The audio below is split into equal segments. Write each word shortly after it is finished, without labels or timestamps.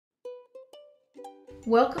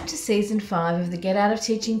Welcome to Season 5 of the Get Out of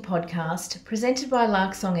Teaching podcast, presented by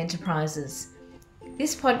Larksong Enterprises.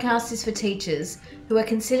 This podcast is for teachers who are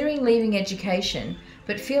considering leaving education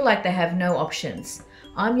but feel like they have no options.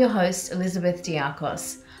 I'm your host, Elizabeth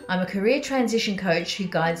Diakos. I'm a career transition coach who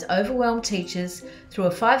guides overwhelmed teachers through a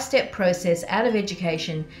 5-step process out of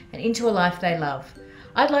education and into a life they love.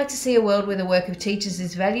 I'd like to see a world where the work of teachers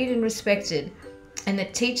is valued and respected, and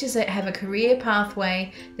that teachers have a career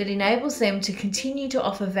pathway that enables them to continue to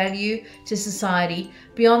offer value to society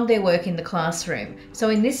beyond their work in the classroom. So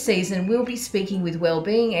in this season, we'll be speaking with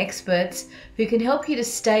wellbeing experts who can help you to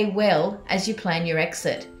stay well as you plan your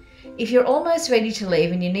exit. If you're almost ready to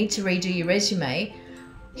leave and you need to redo your resume,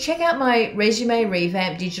 check out my Resume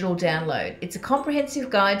Revamp digital download. It's a comprehensive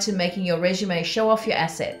guide to making your resume show off your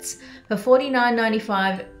assets. For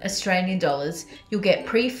 $49.95 Australian dollars, you'll get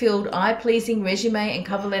pre-filled, eye-pleasing resume and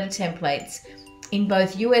cover letter templates in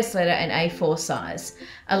both US letter and A4 size,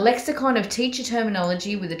 a lexicon of teacher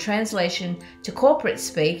terminology with a translation to corporate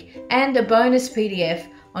speak, and a bonus PDF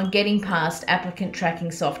on getting past applicant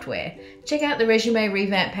tracking software. Check out the Resume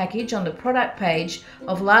Revamp package on the product page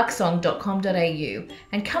of larksong.com.au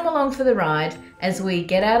and come along for the ride as we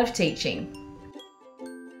get out of teaching.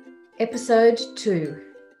 Episode 2.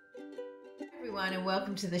 Everyone, and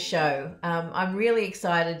welcome to the show. I'm really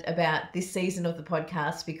excited about this season of the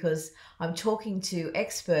podcast because I'm talking to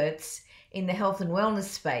experts in the health and wellness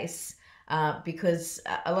space because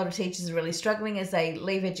a lot of teachers are really struggling as they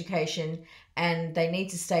leave education, and they need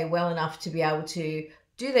to stay well enough to be able to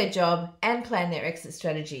do their job and plan their exit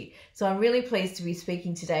strategy. So I'm really pleased to be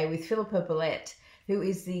speaking today with Filipa Bellette, who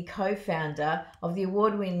is the co-founder of the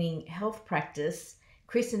award-winning health practice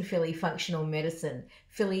Chris and Philly Functional Medicine.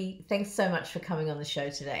 Philly, thanks so much for coming on the show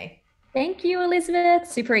today. Thank you,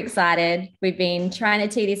 Elizabeth. Super excited. We've been trying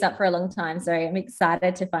to tee this up for a long time, so I'm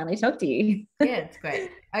excited to finally talk to you. Yeah, it's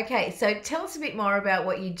great. Okay, so tell us a bit more about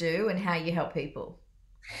what you do and how you help people.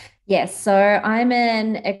 Yes, so I'm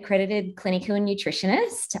an accredited clinical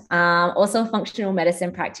nutritionist, also a functional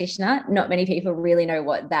medicine practitioner. Not many people really know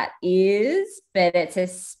what that is, but it's a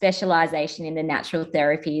specialisation in the natural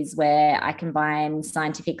therapies where I combine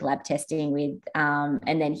scientific lab testing with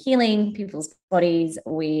and then healing people's bodies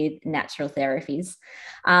with natural therapies.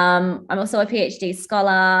 I'm also a PhD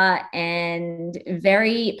scholar and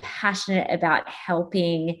very passionate about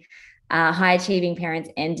helping high-achieving parents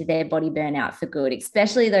end their body burnout for good,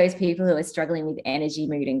 especially those people who are struggling with energy,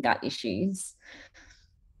 mood, and gut issues.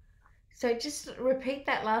 So just repeat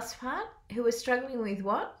that last part. Who are struggling with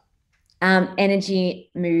what?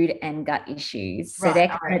 Energy, mood, and gut issues. So they're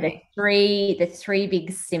kind of the three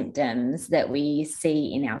big symptoms that we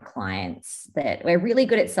see in our clients that we're really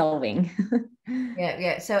good at solving.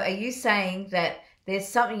 Yeah. So are you saying that there's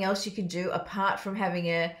something else you can do apart from having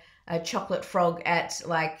a chocolate frog at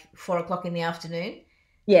like 4 o'clock in the afternoon?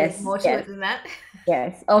 Yes. There's more to it than that?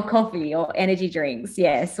 Yes. Or coffee or energy drinks.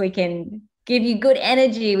 Yes. We can give you good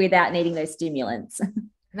energy without needing those stimulants.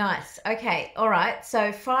 Nice. Okay. All right.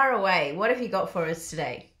 So fire away. What have you got for us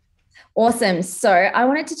today? Awesome. So I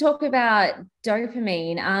wanted to talk about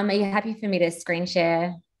dopamine. Are you happy for me to screen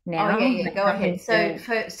share now? Oh, yeah. Go ahead.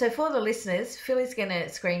 So for the listeners, Philly's going to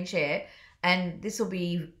screen share, and this will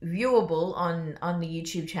be viewable on the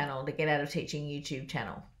YouTube channel, the Get Out of Teaching YouTube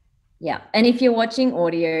channel. Yeah. And if you're watching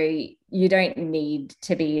audio, you don't need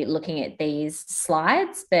to be looking at these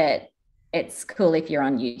slides, but it's cool if you're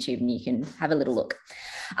on YouTube and you can have a little look.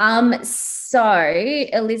 So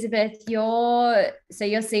Elizabeth, your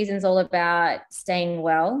season's all about staying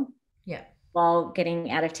well. Yeah. While getting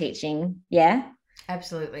out of teaching. Yeah.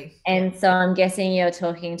 Absolutely. And so I'm guessing you're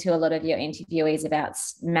talking to a lot of your interviewees about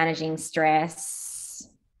managing stress.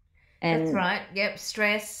 That's right. Yep.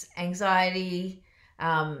 Stress, anxiety,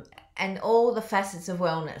 and all the facets of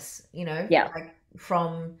wellness, like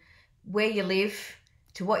from where you live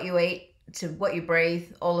to what you eat to what you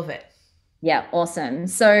breathe, all of it. Yeah, awesome.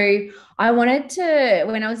 So I wanted to,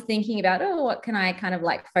 when I was thinking about, what can I kind of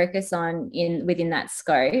like focus on within that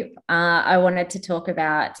scope, I wanted to talk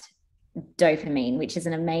about dopamine, which is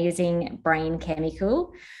an amazing brain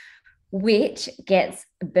chemical which gets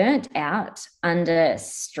burnt out under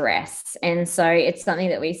stress. And so it's something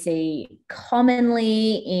that we see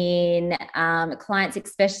commonly in clients,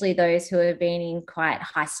 especially those who have been in quite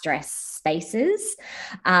high stress spaces,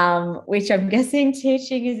 which I'm guessing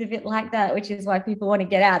teaching is a bit like that, which is why people want to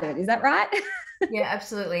get out of it. Is that right? Yeah,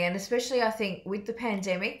 absolutely. And especially I think with the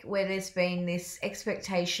pandemic, where there's been this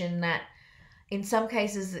expectation that in some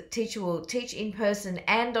cases the teacher will teach in person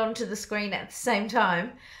and onto the screen at the same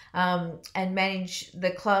time, and manage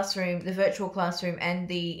the classroom, the virtual classroom and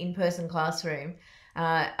the in-person classroom.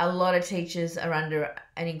 A lot of teachers are under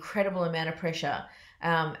an incredible amount of pressure.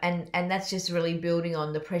 And that's just really building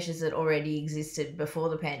on the pressures that already existed before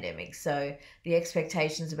the pandemic. So the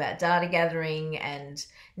expectations about data gathering and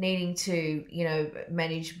needing to,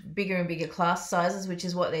 manage bigger and bigger class sizes, which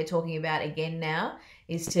is what they're talking about again now,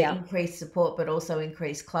 is to increase support, but also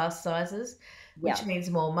increase class sizes, which means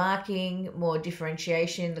more marking, more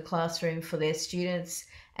differentiation in the classroom for their students.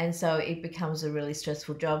 And so it becomes a really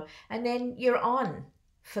stressful job. And then you're on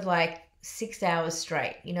for like 6 hours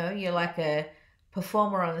straight. You're like a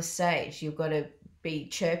performer on the stage. You've got to be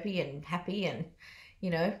chirpy and happy and,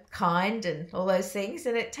 kind and all those things.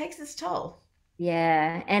 And it takes its toll.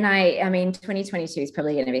 Yeah. And I mean, 2022 is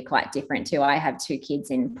probably going to be quite different too. I have 2 kids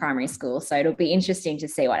in primary school, so it'll be interesting to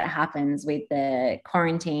see what happens with the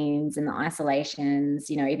quarantines and the isolations,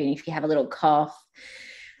 even if you have a little cough.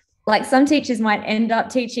 Like some teachers might end up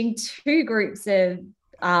teaching 2 groups of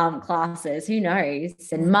classes, who knows,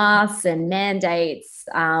 and masks and mandates.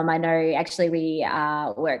 I know actually we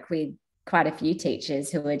work with quite a few teachers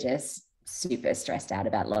who are just super stressed out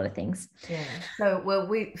about a lot of things. Yeah. So, well,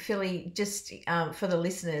 Philly, just for the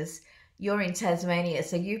listeners, you're in Tasmania,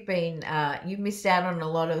 so you've missed out on a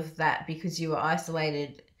lot of that because you were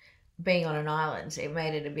isolated, being on an island. It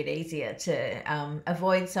made it a bit easier to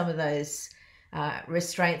avoid some of those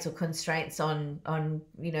restraints or constraints on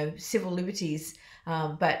civil liberties.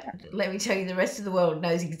 But let me tell you, the rest of the world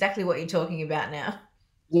knows exactly what you're talking about now.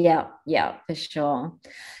 Yeah, for sure.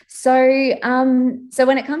 So, so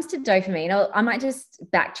when it comes to dopamine, I might just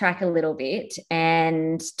backtrack a little bit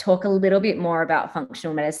and talk a little bit more about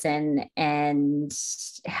functional medicine and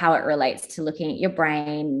how it relates to looking at your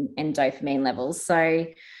brain and dopamine levels. So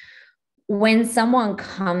when someone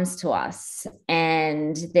comes to us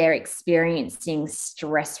and they're experiencing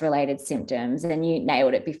stress-related symptoms, and you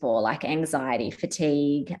nailed it before, like anxiety,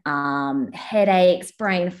 fatigue, headaches,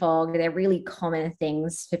 brain fog, they're really common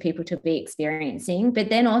things for people to be experiencing. But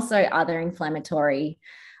then also other inflammatory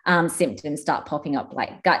symptoms start popping up,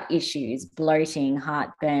 like gut issues, bloating,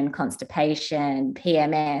 heartburn, constipation,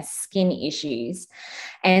 PMS, skin issues.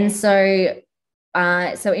 And so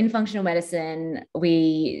in functional medicine,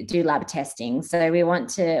 we do lab testing. So we're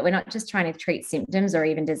not just trying to treat symptoms or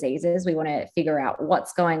even diseases. We want to figure out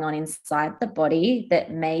what's going on inside the body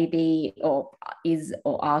that may be or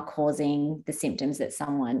are causing the symptoms that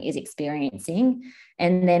someone is experiencing.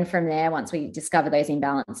 And then from there, once we discover those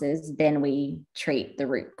imbalances, then we treat the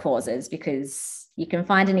root causes, because you can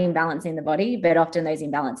find an imbalance in the body, but often those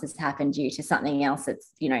imbalances happen due to something else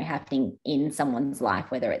that's, happening in someone's life,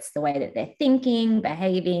 whether it's the way that they're thinking,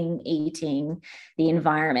 behaving, eating, the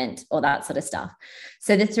environment, or that sort of stuff.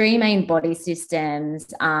 So the 3 main body systems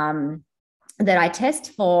that I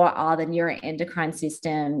test for are the neuroendocrine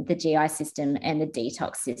system, the GI system, and the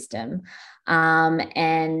detox system.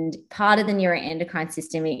 And part of the neuroendocrine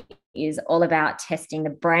system is all about testing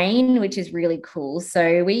the brain, which is really cool.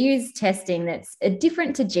 So we use testing that's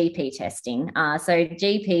different to GP testing. So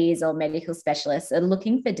GPs or medical specialists are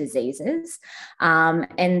looking for diseases,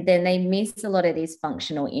 and then they miss a lot of these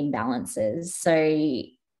functional imbalances. So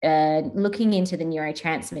looking into the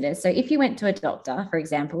neurotransmitters. So if you went to a doctor, for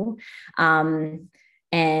example, and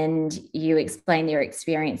you explain you're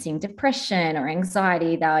experiencing depression or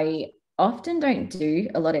anxiety, they often don't do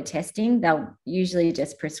a lot of testing. They'll usually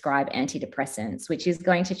just prescribe antidepressants, which is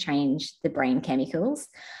going to change the brain chemicals,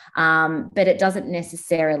 but it doesn't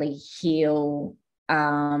necessarily heal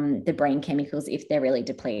the brain chemicals if they're really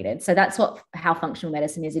depleted. So that's how functional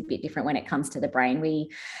medicine is a bit different when it comes to the brain. We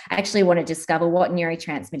actually want to discover what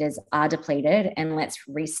neurotransmitters are depleted, and let's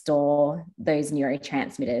restore those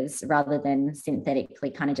neurotransmitters rather than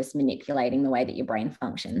synthetically kind of just manipulating the way that your brain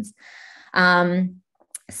functions.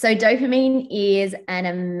 So dopamine is an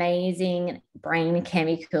amazing brain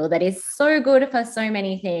chemical that is so good for so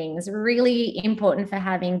many things, really important for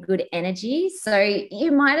having good energy. So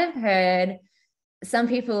you might have heard some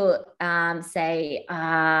people say,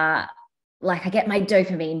 like, I get my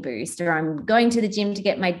dopamine boost, or I'm going to the gym to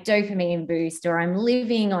get my dopamine boost, or I'm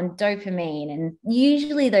living on dopamine. And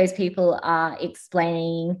usually those people are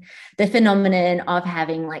explaining the phenomenon of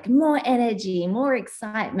having like more energy, more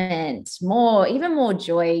excitement, even more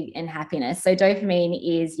joy and happiness. So dopamine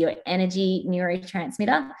is your energy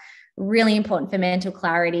neurotransmitter. Really important for mental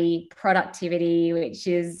clarity, productivity, which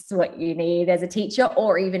is what you need as a teacher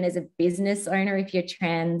or even as a business owner if you're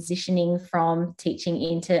transitioning from teaching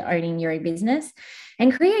into owning your own business.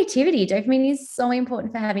 And creativity. Dopamine is so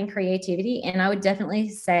important for having creativity. And I would definitely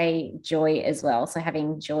say joy as well. So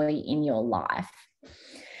having joy in your life.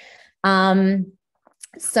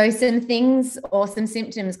 So some things or some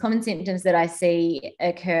symptoms, common symptoms that I see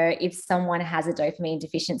occur if someone has a dopamine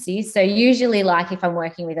deficiency. So usually, like if I'm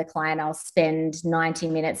working with a client, I'll spend 90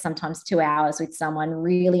 minutes, sometimes 2 hours with someone,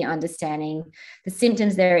 really understanding the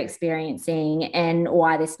symptoms they're experiencing and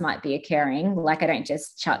why this might be occurring. Like I don't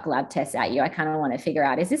just chuck lab tests at you. I kind of want to figure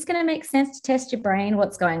out, is this going to make sense to test your brain?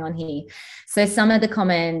 What's going on here? So some of the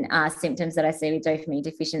common symptoms that I see with dopamine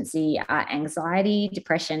deficiency are anxiety,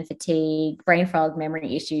 depression, fatigue, brain fog, memory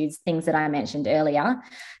issues, things that I mentioned earlier.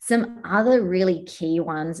 Some other really key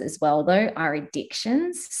ones as well, though, are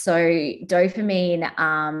addictions. So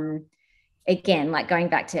dopamine, again, like going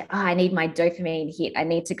back to, I need my dopamine hit. I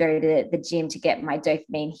need to go to the gym to get my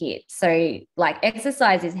dopamine hit. So like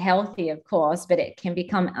exercise is healthy, of course, but it can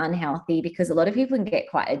become unhealthy because a lot of people can get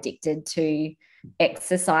quite addicted to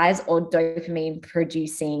exercise or dopamine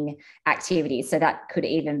producing activities. So that could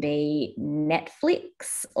even be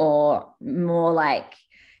Netflix or more like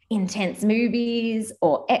intense movies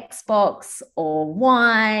or Xbox or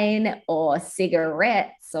wine or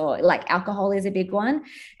cigarettes, or like alcohol is a big one.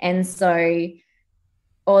 And so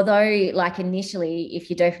although like initially, if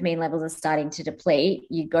your dopamine levels are starting to deplete,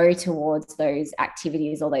 you go towards those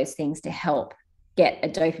activities or those things to help get a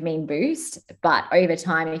dopamine boost. But over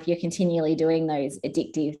time, if you're continually doing those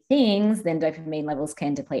addictive things, then dopamine levels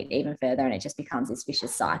can deplete even further, and it just becomes this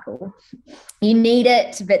vicious cycle. You need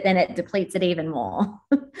it, but then it depletes it even more.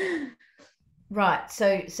 Right.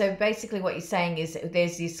 So basically what you're saying is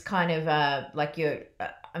there's this kind of like you're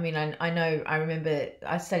I mean, I know, I remember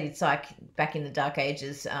I studied psych back in the dark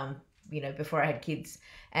ages, before I had kids,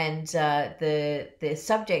 and the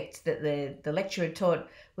subject that the lecturer taught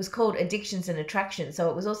was called addictions and attraction. So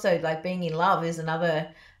it was also like being in love is another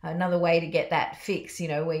way to get that fix,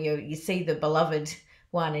 where you see the beloved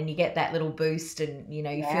one and you get that little boost and you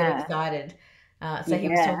feel excited. So he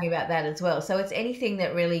was talking about that as well. So it's anything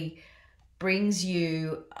that really brings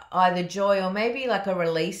you either joy or maybe like a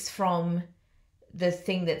release from the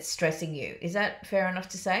thing that's stressing you. Is that fair enough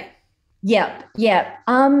to say? Yep. Yeah.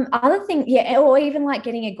 Other thing, yeah, or even like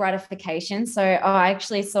getting a gratification. So I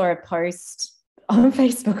actually saw a post on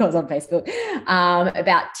Facebook. I was on Facebook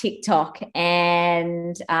about TikTok,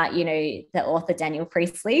 and the author Daniel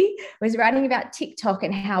Priestley was writing about TikTok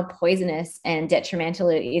and how poisonous and detrimental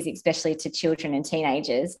it is, especially to children and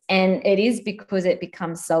teenagers. And it is because it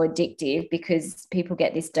becomes so addictive, because people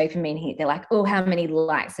get this dopamine hit. They're like, oh, how many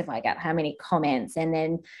likes have I got? How many comments? And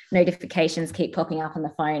then notifications keep popping up on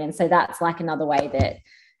the phone. And so that's like another way that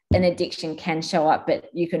an addiction can show up, but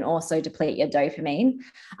you can also deplete your dopamine.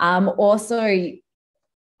 Also,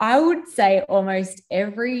 I would say almost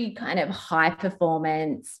every kind of high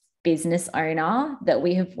performance business owner that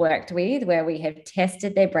we have worked with, where we have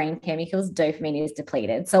tested their brain chemicals, dopamine is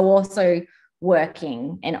depleted. So also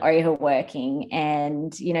working and overworking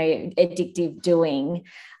and, addictive doing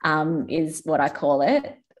is what I call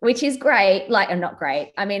it, which is great. Like, I'm not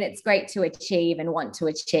great. I mean, it's great to achieve and want to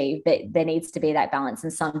achieve, but there needs to be that balance.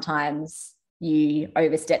 And sometimes you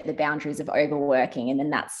overstep the boundaries of overworking, and then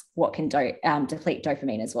that's what can deplete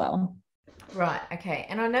dopamine as well. Right. Okay.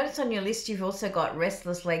 And I noticed on your list, you've also got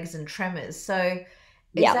restless legs and tremors. So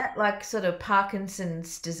is that like sort of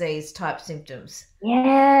Parkinson's disease type symptoms?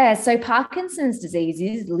 Yeah. So Parkinson's disease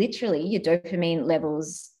is literally your dopamine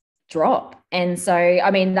levels drop. And so,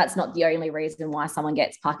 I mean, that's not the only reason why someone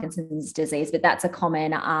gets Parkinson's disease, but that's a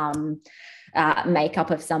common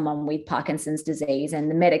makeup of someone with Parkinson's disease. And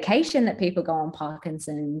the medication that people go on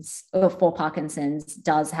Parkinson's or for Parkinson's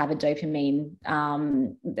does have a dopamine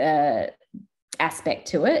aspect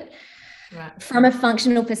to it. Right. From a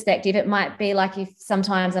functional perspective, it might be like, if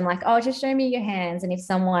sometimes I'm like, oh, just show me your hands. And if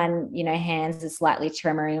someone, hands are slightly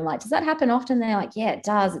tremoring, I'm like, does that happen often? They're like, yeah, it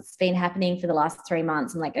does. It's been happening for the last 3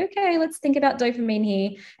 months. I'm like, okay, let's think about dopamine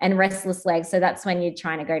here. And restless legs. So that's when you're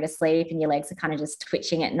trying to go to sleep and your legs are kind of just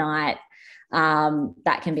twitching at night.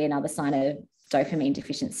 That can be another sign of dopamine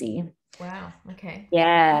deficiency. Wow. Okay.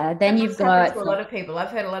 Yeah. Then you've got a lot of people.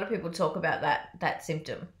 I've heard a lot of people talk about that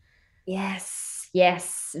symptom.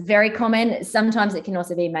 Yes, very common. Sometimes it can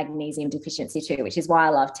also be magnesium deficiency too, which is why I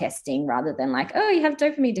love testing rather than like, oh, you have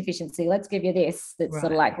dopamine deficiency, let's give you this. That's right.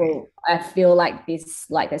 Sort of like, well, I feel like this,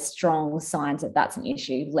 like there's strong signs that that's an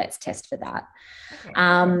issue. Let's test for that. Okay.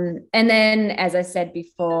 And then, as I said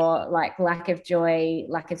before, like lack of joy,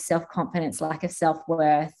 lack of self-confidence, lack of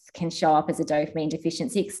self-worth can show up as a dopamine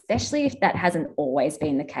deficiency, especially if that hasn't always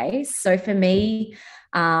been the case. So for me,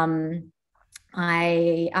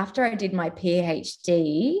 after I did my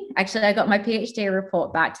PhD, actually I got my PhD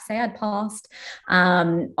report back to say I'd passed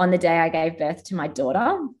on the day I gave birth to my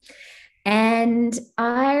daughter. And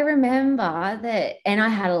I remember that, and I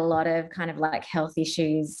had a lot of kind of like health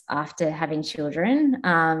issues after having children.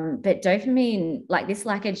 But dopamine, like this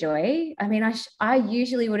lack of joy, I mean, I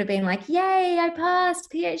usually would have been like, yay, I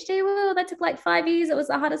passed PhD. Well, that took like 5 years. It was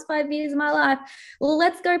the hardest 5 years of my life. Well,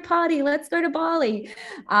 let's go party. Let's go to Bali.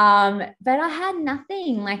 But I had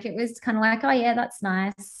nothing. Like it was kind of like, oh yeah, that's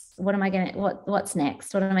nice. What's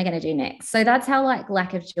next? What am I gonna do next? So that's how like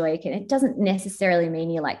lack of joy can, it doesn't necessarily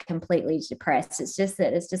mean you're like completely depressed. It's just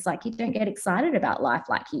that it's just like you don't get excited about life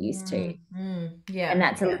like you used to. Yeah, And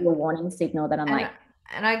that's a yeah. little warning signal that I'm And like,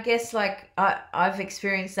 and I guess like I've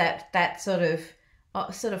experienced that sort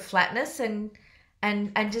of flatness and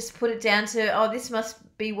just put it down to, oh, this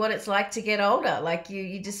must be what it's like to get older. Like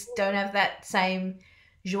you just don't have that same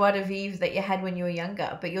joie de vivre that you had when you were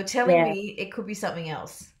younger. But you're telling yeah, me it could be something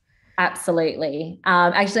else. absolutely.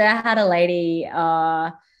 Actually, I had a lady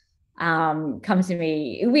come to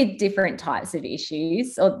me with different types of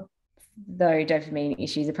issues, or though dopamine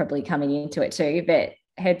issues are probably coming into it too. But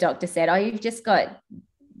her doctor said, oh, you've just got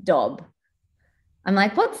DOB. I'm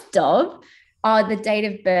like, what's DOB? Oh, the date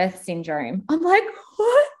of birth syndrome. I'm like,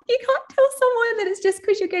 what? You can't tell someone that it's just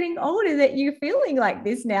because you're getting older that you're feeling like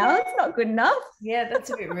this now. Yeah. It's not good enough. Yeah, that's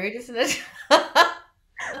a bit rude, isn't it?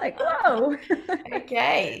 Like, whoa.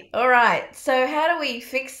 Okay. All right. So how do we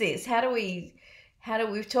fix this?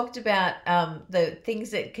 We've talked about the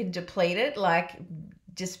things that can deplete it, like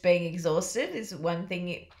just being exhausted is one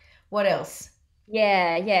thing. What else?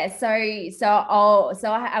 Yeah. So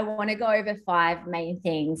I want to go over 5 main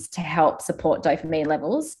things to help support dopamine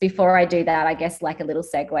levels. Before I do that, I guess like a little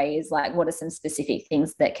segue is like, what are some specific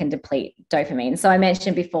things that can deplete dopamine? So I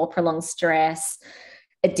mentioned before, prolonged stress,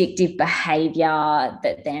 addictive behavior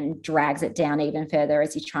that then drags it down even further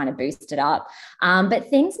as you're trying to boost it up. But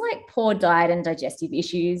things like poor diet and digestive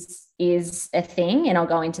issues is a thing, and I'll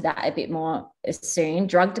go into that a bit more soon.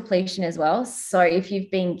 Drug depletion as well. So if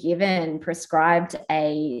you've been given prescribed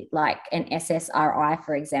a like an SSRI,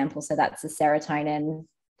 for example, so that's a serotonin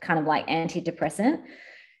kind of like antidepressant,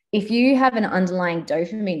 if you have an underlying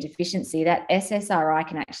dopamine deficiency, that SSRI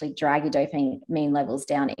can actually drag your dopamine levels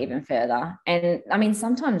down even further. And I mean,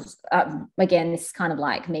 sometimes, again, this is kind of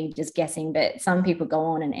like me just guessing, but some people go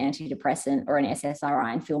on an antidepressant or an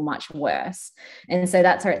SSRI and feel much worse. And so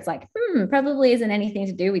that's where it's like, probably isn't anything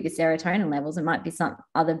to do with your serotonin levels. It might be some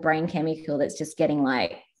other brain chemical that's just getting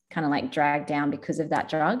like kind of like dragged down because of that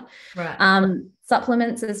drug. Right.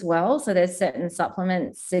 Supplements as well. So there's certain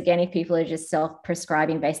supplements, again, if people are just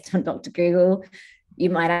self-prescribing based on Dr. Google, you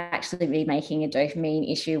might actually be making a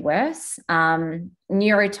dopamine issue worse.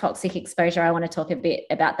 Neurotoxic exposure, I want to talk a bit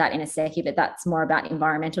about that in a second, but that's more about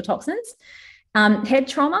environmental toxins. Head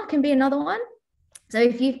trauma can be another one. So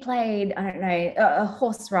if you've played, I don't know, a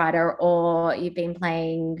horse rider, or you've been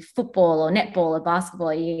playing football or netball or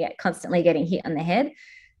basketball, you get constantly getting hit on the head,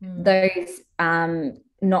 those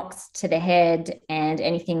knocks to the head and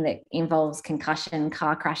anything that involves concussion,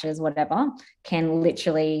 car crashes, whatever, can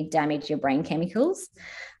literally damage your brain chemicals.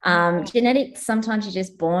 Genetics, sometimes you're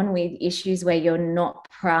just born with issues where you're not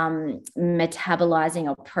metabolizing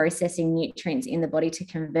or processing nutrients in the body to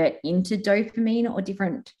convert into dopamine or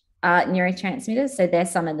different neurotransmitters. So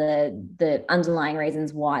there's some of the underlying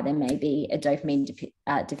reasons why there may be a dopamine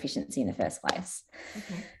deficiency in the first place.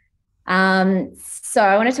 Okay. So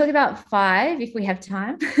I want to talk about 5 if we have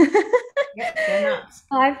time. Yep, go nuts.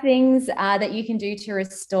 5 things that you can do to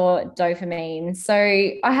restore dopamine. So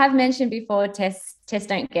I have mentioned before, test,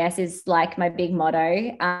 don't guess is like my big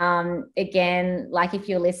motto. Again, like if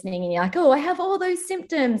you're listening and you're like, oh, I have all those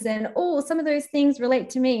symptoms and some of those things relate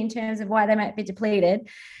to me in terms of why they might be depleted.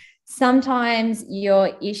 Sometimes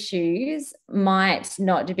your issues might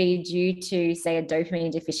not be due to, say, a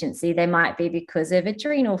dopamine deficiency. They might be because of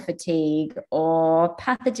adrenal fatigue or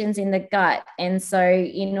pathogens in the gut. And so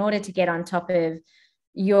in order to get on top of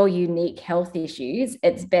your unique health issues,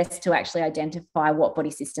 it's best to actually identify what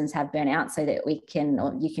body systems have burnout so that you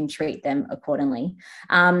can treat them accordingly.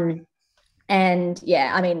 And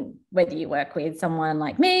yeah, I mean, whether you work with someone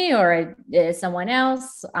like me or someone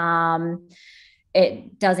else,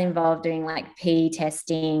 it does involve doing like pee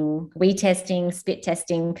testing, wee testing, spit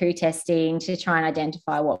testing, poo testing to try and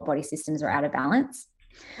identify what body systems are out of balance.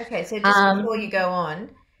 Okay, so just before you go on,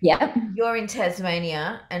 Yeah. you're in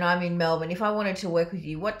Tasmania and I'm in Melbourne. If I wanted to work with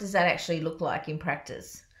you, what does that actually look like in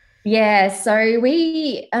practice? Yeah, so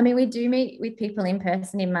we do meet with people in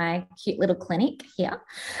person in my cute little clinic here.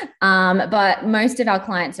 But most of our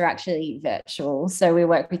clients are actually virtual. So we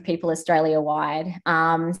work with people Australia-wide.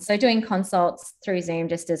 So doing consults through Zoom,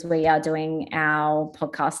 just as we are doing our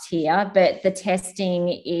podcast here. But the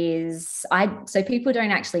testing is, so people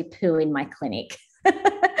don't actually poo in my clinic.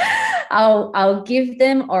 I'll give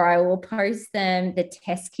them, or I will post them the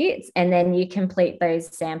test kits, and then you complete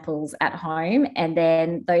those samples at home, and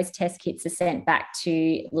then those test kits are sent back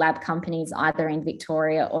to lab companies either in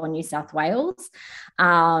Victoria or New South Wales,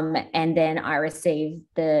 and then I receive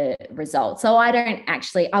the results. So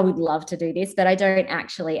I would love to do this, but I don't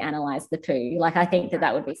actually analyze the poo. Like, I think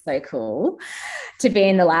that would be so cool to be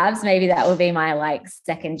in the labs. Maybe that will be my like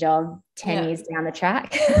second job 10 years down the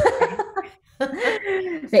track.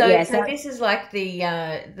 So this is like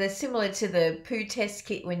the similar to the poo test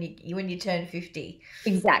kit when you turn 50.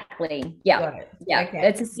 Exactly. Yeah. Yeah. Okay.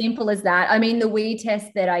 It's as simple as that. I mean, the wee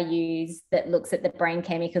test that I use that looks at the brain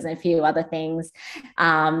chemicals and a few other things,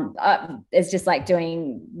 it's just like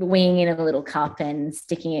weighing in a little cup and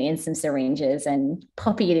sticking it in some syringes and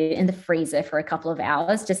popping it in the freezer for a couple of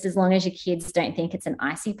hours. Just as long as your kids don't think it's an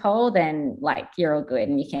icy pole, then like you're all good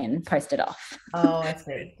and you can post it off. Oh, I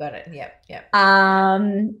see. Got it. Yep.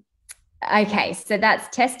 Okay, so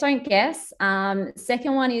that's test, don't guess.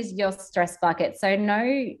 Second one is your stress bucket. So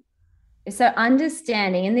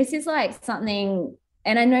understanding, and this is like something,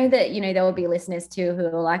 and I know that, there will be listeners too who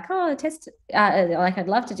are like, oh, test, like I'd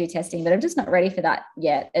love to do testing, but I'm just not ready for that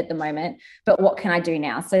yet at the moment. But what can I do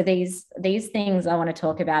now? So these things I want to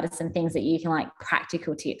talk about are some things that you can, like,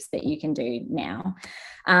 practical tips that you can do now.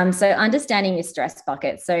 So understanding your stress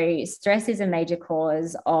bucket. So stress is a major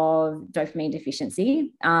cause of dopamine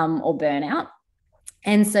deficiency or burnout.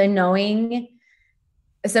 And so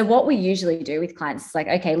what we usually do with clients is like,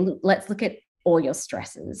 okay, let's look at all your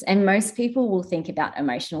stresses. And most people will think about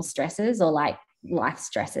emotional stresses or like life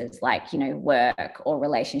stresses, like, work or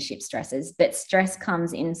relationship stresses, but stress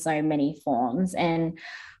comes in so many forms. And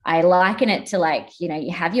I liken it to, like,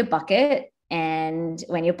 you have your bucket, and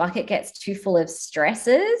when your bucket gets too full of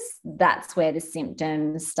stresses, that's where the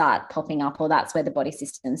symptoms start popping up, or that's where the body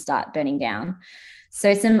systems start burning down.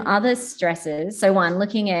 So some other stresses. So one,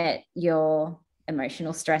 looking at your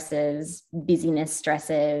emotional stresses, busyness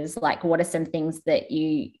stresses, like what are some things that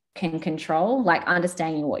you can control, like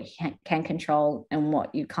understanding what you can control and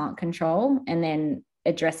what you can't control, and then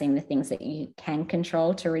addressing the things that you can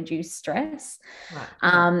control to reduce stress.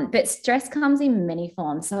 Right. But stress comes in many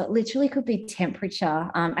forms. So it literally could be temperature.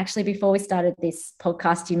 Actually, before we started this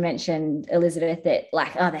podcast, you mentioned, Elizabeth, that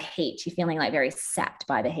like, the heat, you're feeling like very sapped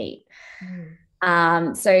by the heat.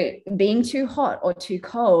 So being too hot or too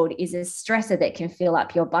cold is a stressor that can fill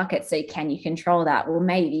up your bucket. So can you control that? Well,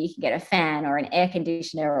 maybe you can get a fan or an air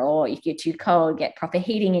conditioner, or if you're too cold, get proper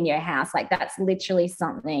heating in your house. Like, that's literally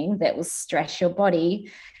something that will stress your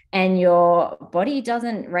body, and your body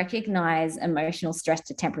doesn't recognize emotional stress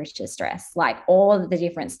to temperature stress. Like, all of the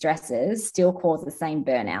different stresses still cause the same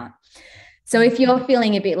burnout. So if you're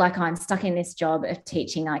feeling a bit like, I'm stuck in this job of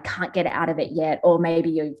teaching, I can't get out of it yet, or maybe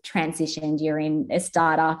you've transitioned, you're in a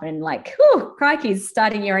startup, and like, crikey,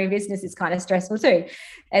 starting your own business is kind of stressful too.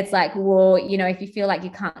 It's like, well, if you feel like you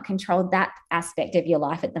can't control that aspect of your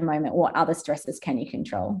life at the moment, what other stresses can you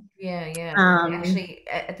control? Yeah. Actually,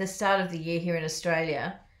 at the start of the year here in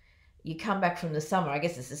Australia, you come back from the summer. I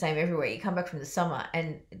guess it's the same everywhere. You come back from the summer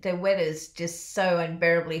and the weather's just so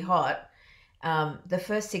unbearably hot. The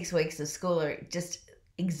first 6 weeks of school are just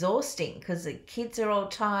exhausting because the kids are all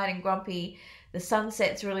tired and grumpy. The sun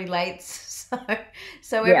sets really late,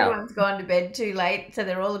 so everyone's gone to bed too late, so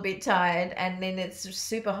they're all a bit tired. And then it's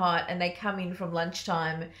super hot, and they come in from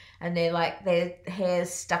lunchtime, and they're like, their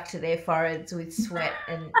hair's stuck to their foreheads with sweat,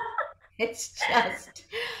 and it's just,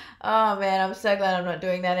 oh man, I'm so glad I'm not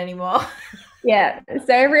doing that anymore. Yeah,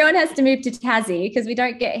 so everyone has to move to Tassie because we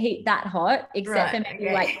don't get heat that hot, except for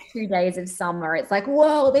maybe like 2 days of summer. It's like,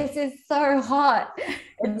 whoa, this is so hot.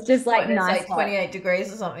 It's just like nice, like 28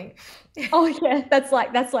 degrees or something. Oh yeah, that's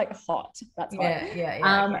like hot. That's hot.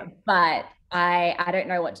 Yeah. But I don't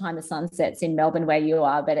know what time the sun sets in Melbourne where you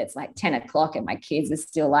are, but it's like 10 o'clock and my kids are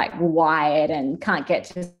still like wired and can't get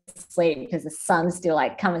to sleep because the sun's still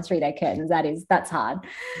like coming through their curtains. That's hard.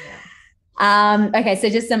 Yeah. Okay, so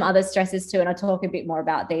just some other stresses too, and I'll talk a bit more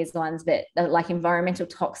about these ones, but like environmental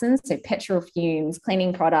toxins, so petrol fumes,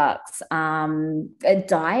 cleaning products, a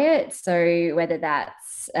diet, so whether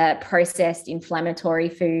that's processed inflammatory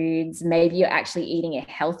foods, maybe you're actually eating a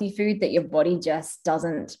healthy food that your body just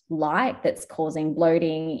doesn't like, that's causing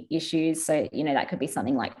bloating issues. So, that could be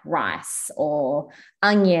something like rice or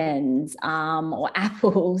onions or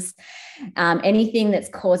apples. Anything that's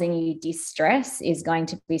causing you distress is going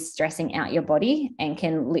to be stressing out your body and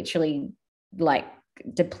can literally like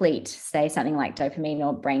deplete, say, something like dopamine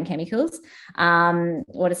or brain chemicals.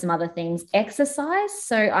 What are some other things? Exercise.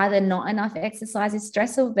 So either not enough exercise is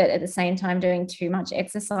stressful, but at the same time doing too much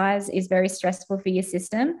exercise is very stressful for your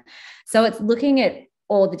system. So it's looking at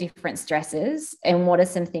all the different stresses and what are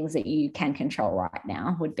some things that you can control right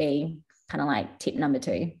now would be kind of like tip number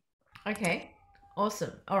 2. Okay,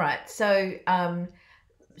 awesome. All right. So,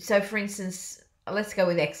 so for instance, let's go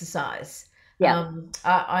with exercise. Yeah.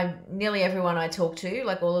 I nearly everyone I talk to,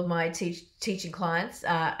 like all of my teaching clients,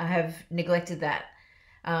 have neglected that.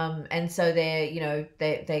 And so they're, you know,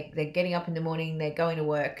 they're getting up in the morning, they're going to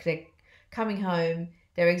work, they're coming home,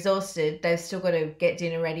 they're exhausted, they've still got to get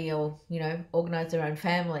dinner ready or, you know, organize their own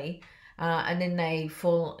family. And then they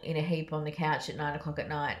fall in a heap on the couch at 9 o'clock at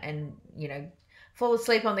night and, you know, fall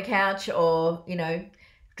asleep on the couch or, you know,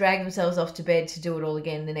 drag themselves off to bed to do it all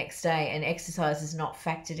again the next day, and exercise is not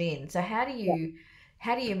factored in. So how do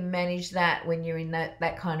you manage that when you're in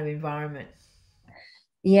that kind of environment?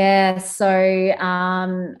 Yeah. So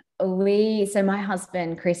so my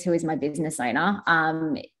husband, Chris, who is my business owner,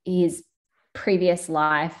 his previous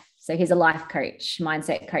life, so he's a life coach,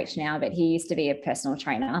 mindset coach now, but he used to be a personal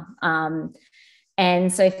trainer.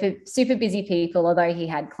 And so for super busy people, although he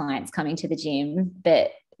had clients coming to the gym,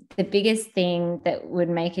 but the biggest thing that would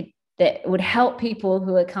help people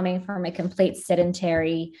who are coming from a complete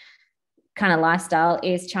sedentary kind of lifestyle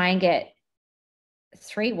is try and get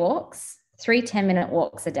 3 10-minute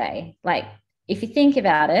walks a day. Like if you think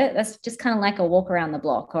about it, that's just kind of like a walk around the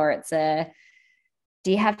block, or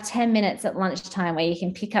do you have 10 minutes at lunchtime where you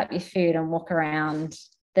can pick up your food and walk around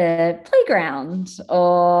the playground?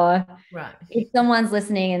 Or right. If someone's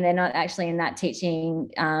listening and they're not actually in that teaching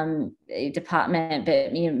department,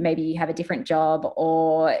 but maybe you have a different job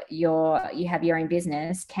or you have your own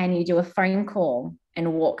business, can you do a phone call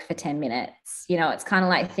and walk for 10 minutes? You know, it's kind of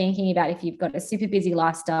like thinking about if you've got a super busy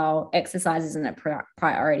lifestyle, exercise isn't a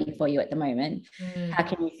priority for you at the moment. How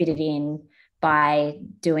can you fit it in by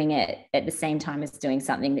doing it at the same time as doing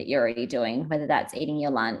something that you're already doing, whether that's eating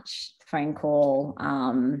your lunch, phone call.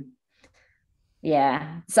 So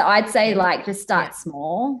I'd say like just start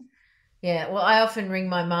small. Yeah, well, I often ring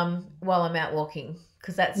my mum while I'm out walking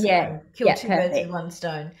because that's kill 2 birds with 1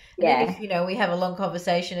 stone. And then if, you know, we have a long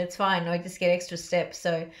conversation, it's fine. I just get extra steps.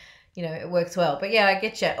 So, you know, it works well. But yeah, I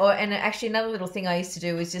get you. And actually another little thing I used to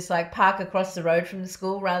do was just like park across the road from the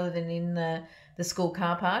school rather than in the school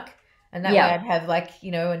car park. And that way I'd have like,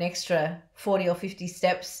 you know, an extra 40 or 50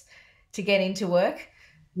 steps to get into work.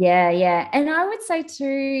 Yeah. And I would say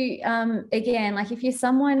too, again, like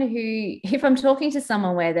if I'm talking to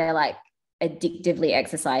someone where they're like addictively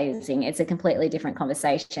exercising, it's a completely different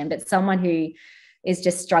conversation. But someone who is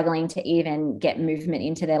just struggling to even get movement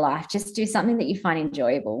into their life, just do something that you find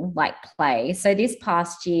enjoyable, like play. So this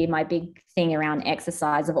past year, my big thing around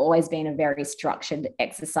exercise, I've always been a very structured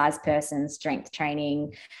exercise person, strength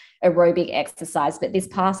training, aerobic exercise, but this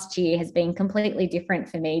past year has been completely different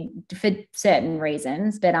for me for certain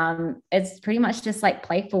reasons. But it's pretty much just like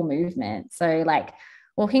playful movement. So like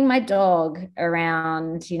walking my dog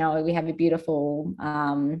around, you know, we have a beautiful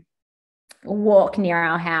walk near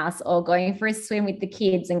our house, or going for a swim with the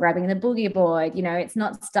kids and grabbing the boogie board. You know, it's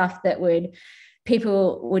not stuff that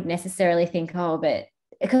people would necessarily think, oh, but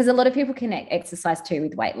because a lot of people connect exercise too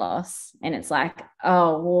with weight loss, and it's like,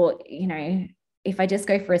 oh, well, you know, if I just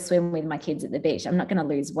go for a swim with my kids at the beach, I'm not going to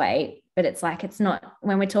lose weight. But it's like, it's not,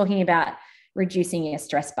 when we're talking about reducing your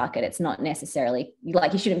stress bucket, it's not necessarily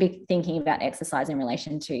like, you shouldn't be thinking about exercise in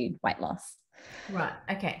relation to weight loss. Right.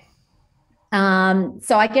 Okay.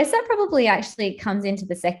 So I guess that probably actually comes into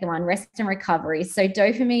the second one, rest and recovery. So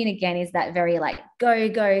dopamine, again, is that very like go,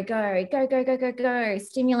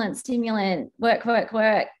 stimulant, work,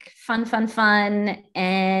 fun.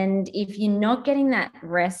 And if you're not getting that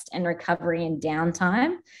rest and recovery and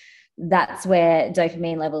downtime, that's where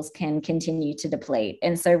dopamine levels can continue to deplete.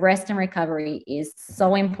 And so rest and recovery is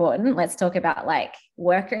so important. Let's talk about like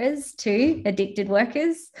workers too, addicted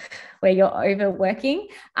workers, where you're overworking.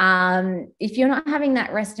 If you're not having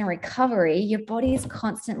that rest and recovery, your body is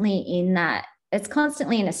constantly in a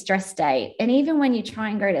stress state. And even when you try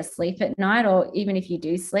and go to sleep at night, or even if you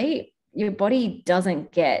do sleep, your body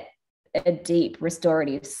doesn't get a deep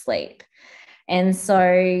restorative sleep. And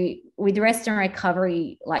so with rest and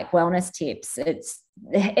recovery, like wellness tips, it's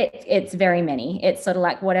it's very many. It's sort of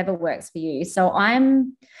like whatever works for you. So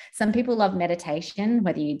some people love meditation,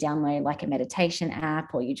 whether you download like a meditation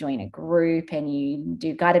app or you join a group and you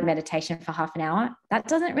do guided meditation for half an hour. That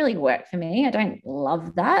doesn't really work for me. I don't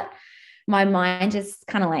love that. My mind just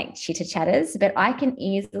kind of like chitter chatters, but I can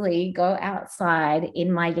easily go outside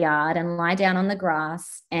in my yard and lie down on the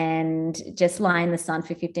grass and just lie in the sun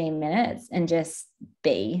for 15 minutes and just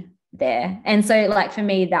be there. And so like for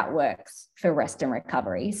me, that works for rest and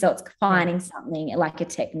recovery. So it's finding something like a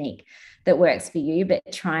technique that works for you, but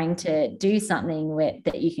trying to do something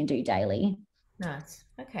that you can do daily. Nice.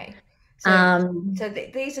 Okay. So,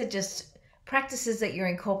 these are just practices that you're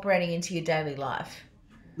incorporating into your daily life.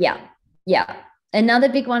 Yeah. Yeah. Another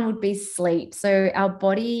big one would be sleep. So our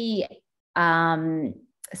body,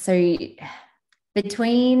 so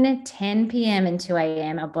between 10 p.m. and 2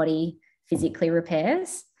 a.m., our body physically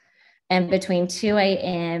repairs. And between 2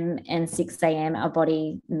 a.m. and 6 a.m., our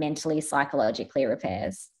body mentally, psychologically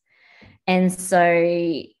repairs. And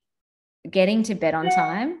so getting to bed on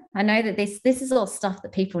time, I know that this is all stuff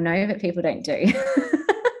that people know, but people don't do.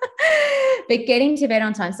 But getting to bed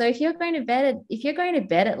on time. So if you're going to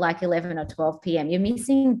bed at like 11 or 12 p.m., you're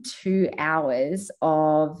missing 2 hours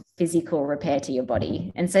of physical repair to your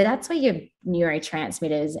body. And so that's where your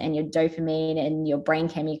neurotransmitters and your dopamine and your brain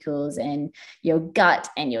chemicals and your gut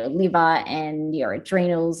and your liver and your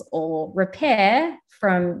adrenals all repair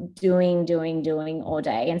from doing all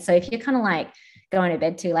day. And so if you're kind of like going to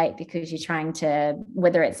bed too late because you're trying to,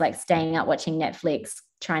 whether it's like staying up watching Netflix,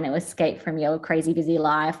 trying to escape from your crazy busy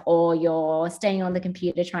life, or you're staying on the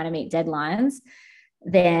computer trying to meet deadlines,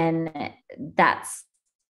 then that's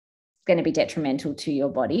going to be detrimental to your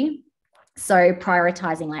body. So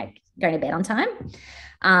prioritizing like going to bed on time.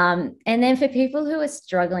 And then for people who are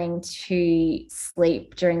struggling to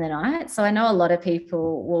sleep during the night, so I know a lot of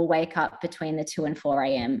people will wake up between the 2 and 4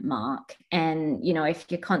 a.m. mark. And, you know, if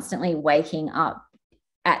you're constantly waking up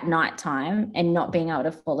at nighttime and not being able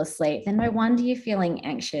to fall asleep, then no wonder you're feeling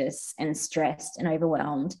anxious and stressed and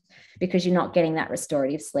overwhelmed, because you're not getting that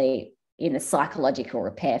restorative sleep in the psychological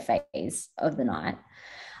repair phase of the night.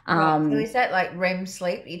 Right. So is that like REM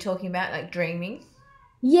sleep you're talking about, like dreaming?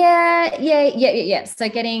 Yeah. So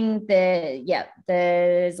getting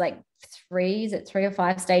there's like three or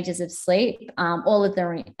five stages of sleep. All of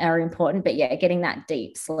them are important, but yeah, getting that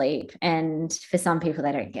deep sleep. And for some people,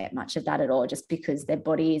 they don't get much of that at all, just because their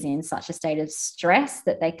body is in such a state of stress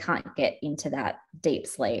that they can't get into that deep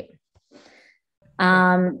sleep.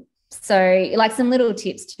 So like some little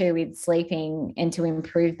tips too with sleeping and to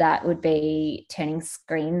improve that would be turning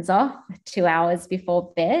screens off 2 hours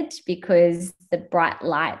before bed, because the bright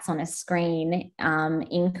lights on a screen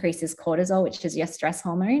increases cortisol, which is your stress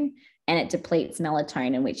hormone, and it depletes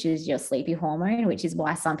melatonin, which is your sleepy hormone, which is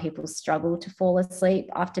why some people struggle to fall asleep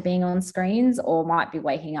after being on screens or might be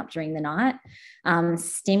waking up during the night.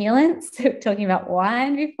 Stimulants, talking about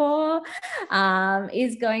wine before,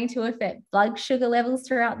 is going to affect blood sugar levels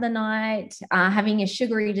throughout the night, having a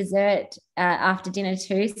sugary dessert after dinner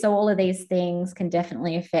too. So all of these things can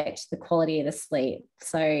definitely affect the quality of the sleep.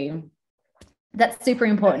 So that's super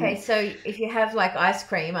important. Okay, so if you have like ice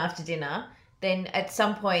cream after dinner, then at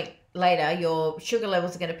some point later your sugar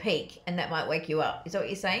levels are going to peak and that might wake you up. Is that what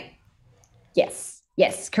you're saying? Yes,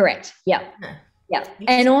 correct. Yeah.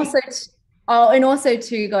 And also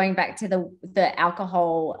too, going back to the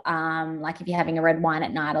alcohol, like if you're having a red wine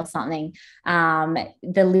at night or something,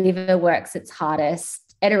 the liver works its hardest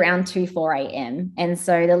at around 4 a.m. And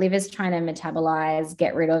so the liver's trying to metabolize,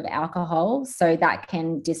 get rid of alcohol. So that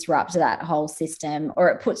can disrupt that whole system, or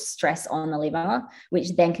it puts stress on the liver,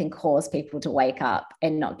 which then can cause people to wake up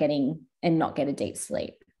and not get a deep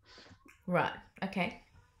sleep. Right. Okay.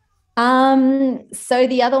 So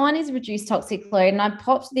the other one is reduce toxic load. And I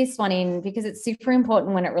popped this one in because it's super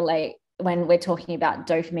important when we're talking about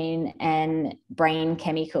dopamine and brain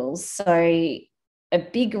chemicals. So a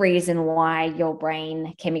big reason why your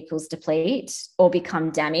brain chemicals deplete or become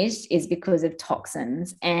damaged is because of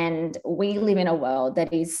toxins. And we live in a world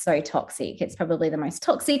that is so toxic. It's probably the most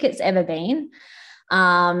toxic it's ever been.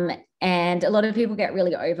 And a lot of people get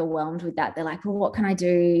really overwhelmed with that. They're like, well, what can I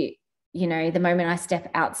do? You know, the moment I step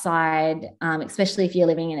outside, especially if you're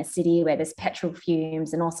living in a city where there's petrol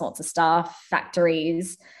fumes and all sorts of stuff,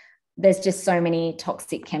 factories, there's just so many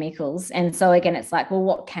toxic chemicals. And so again, it's like, well,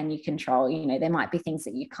 what can you control? You know, there might be things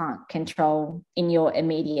that you can't control in your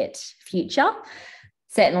immediate future.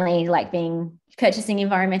 Certainly like purchasing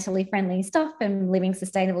environmentally friendly stuff and living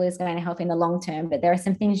sustainable is going to help in the long term, but there are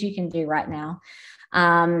some things you can do right now.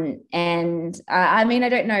 And I mean, I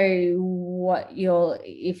don't know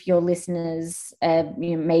if your listeners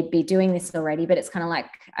may be doing this already, but it's kind of like,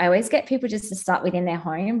 I always get people just to start within their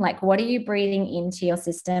home. Like, what are you breathing into your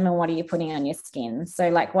system and what are you putting on your skin? So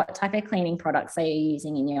like, what type of cleaning products are you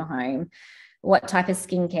using in your home? What type of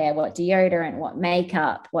skincare, what deodorant, what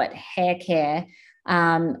makeup, what hair care?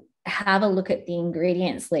 Have a look at the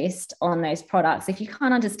ingredients list on those products. If you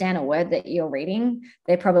can't understand a word that you're reading,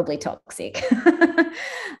 they're probably toxic.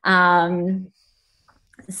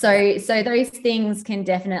 So those things can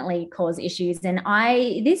definitely cause issues. And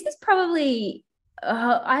this is probably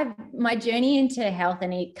my journey into health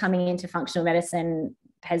and coming into functional medicine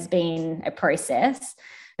has been a process.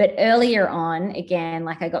 But earlier on, again,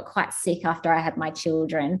 like I got quite sick after I had my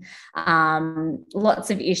children, lots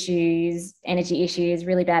of issues, energy issues,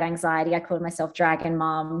 really bad anxiety. I called myself Dragon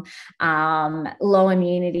Mum, low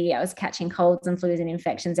immunity. I was catching colds and flus and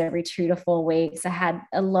infections every 2 to 4 weeks. I had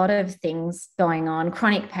a lot of things going on,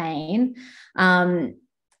 chronic pain.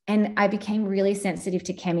 And I became really sensitive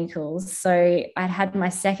to chemicals. So I'd had my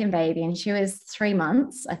second baby and she was 3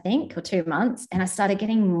 months, I think, or 2 months. And I started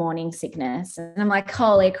getting morning sickness. And I'm like,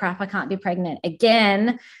 holy crap, I can't be pregnant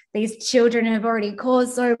again. These children have already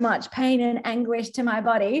caused so much pain and anguish to my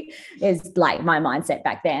body, is like my mindset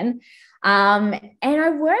back then. And I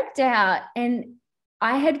worked out, and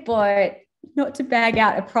I had bought, not to bag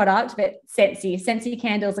out a product, but Scentsy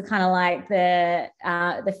candles are kind of like the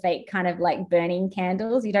fake kind of like burning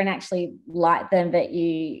candles. You don't actually light them, but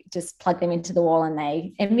you just plug them into the wall and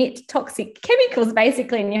they emit toxic chemicals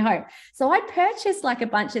basically in your home. So I purchased like a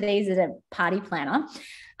bunch of these at a party planner.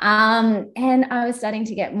 And I was starting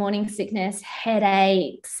to get morning sickness,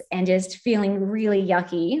 headaches, and just feeling really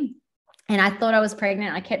yucky. And I thought I was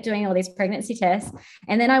pregnant. I kept doing all these pregnancy tests.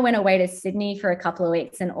 And then I went away to Sydney for a couple of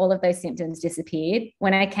weeks and all of those symptoms disappeared.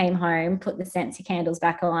 When I came home, put the Scentsy candles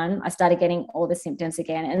back on, I started getting all the symptoms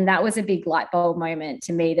again. And that was a big light bulb moment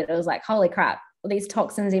to me, that it was like, holy crap, these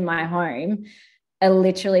toxins in my home are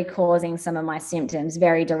literally causing some of my symptoms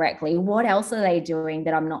very directly. What else are they doing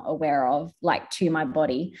that I'm not aware of, like to my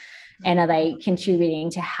body? And are they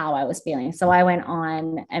contributing to how I was feeling? So I went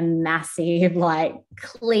on a massive like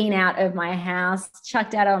clean out of my house,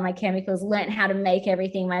 chucked out all my chemicals, learned how to make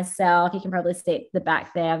everything myself. You can probably see at the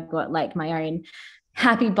back there, I've got like my own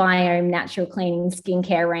Happy Biome natural cleaning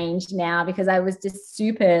skincare range now, because I was just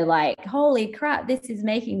super like, holy crap, this is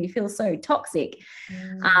making me feel so toxic.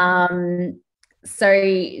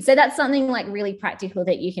 So that's something like really practical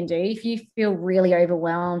that you can do if you feel really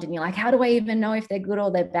overwhelmed and you're like, how do I even know if they're good or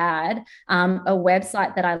they're bad? A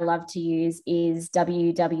website that I love to use is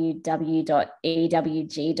www.ewg.org.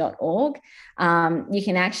 You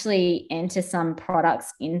can actually enter some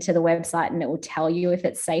products into the website and it will tell you if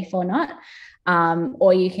it's safe or not.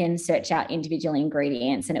 Or you can search out individual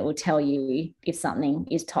ingredients and it will tell you if something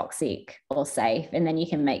is toxic or safe, and then you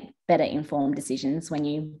can make better informed decisions when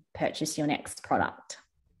you purchase your next product.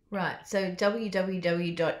 Right. So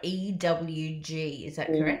www.ewg, is that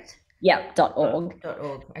correct? Yep, .org.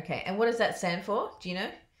 .org. Okay. And what does that stand for? Do you know?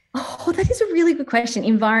 Oh, that is a really good question.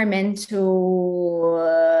 Environmental,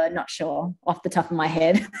 not sure off the top of my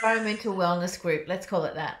head. Environmental Wellness Group. Let's call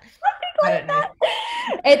it that. I don't know.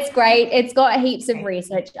 It's great. It's got heaps of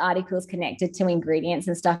research articles connected to ingredients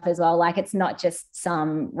and stuff as well. Like, it's not just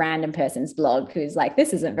some random person's blog who's like,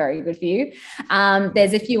 this isn't very good for you.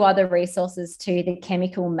 There's a few other resources too. The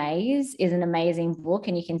Chemical Maze is an amazing book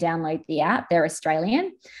and you can download the app. They're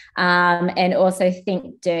Australian. And also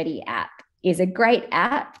Think Dirty app is a great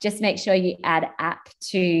app. Just make sure you add app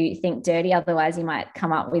to Think Dirty. Otherwise you might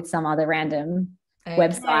come up with some other random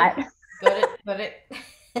website. Got it.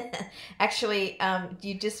 Actually,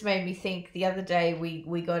 you just made me think. The other day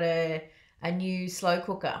we got a new slow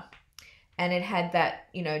cooker, and it had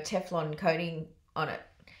that Teflon coating on it,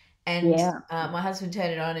 and my husband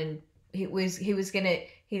turned it on, and he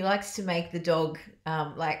likes to make the dog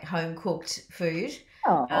like home cooked food.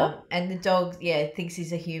 And the dog thinks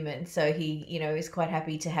he's a human, so he is quite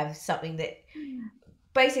happy to have something that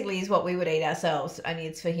basically is what we would eat ourselves, only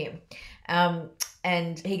it's for him.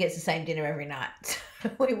 And he gets the same dinner every night.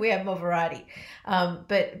 We have more variety.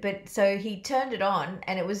 But so he turned it on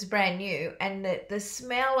and it was brand new, and the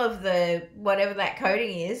smell of the whatever that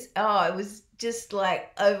coating is, it was just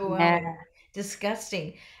like overwhelming,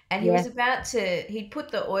 disgusting. And he was about to, he'd put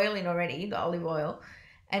the oil in already, the olive oil,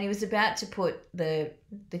 and he was about to put the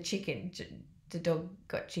chicken. The dog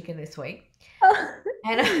got chicken this week.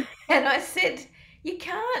 And I said, you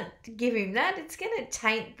can't give him that. It's going to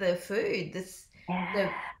taint the food. The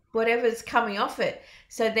whatever's coming off it.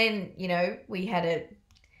 So then, we had a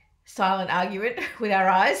silent argument with our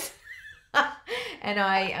eyes. And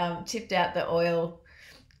I tipped out the oil,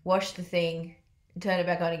 washed the thing, turn it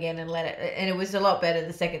back on again and let it, and it was a lot better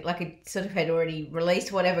the second, like it sort of had already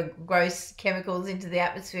released whatever gross chemicals into the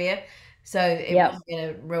atmosphere, so it wasn't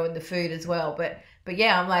going to ruin the food as well. But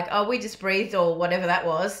yeah, I'm like, oh, we just breathed or whatever that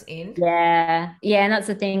was in. And that's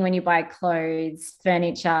the thing when you buy clothes,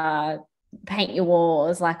 furniture, paint your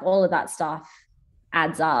walls, like all of that stuff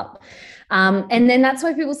adds up. And then that's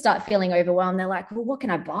why people start feeling overwhelmed. They're like, well, what can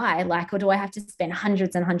I buy? Like, or do I have to spend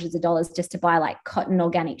hundreds and hundreds of dollars just to buy like cotton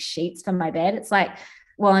organic sheets for my bed? It's like,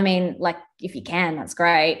 well, I mean, like if you can, that's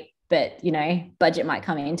great, but budget might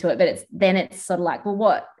come into it. But it's sort of like,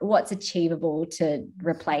 well, what's achievable to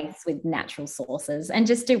replace with natural sources, and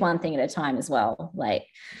just do one thing at a time as well. Like,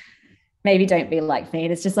 maybe don't be like me.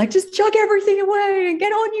 It's just like, just chug everything away and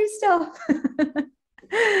get on new stuff.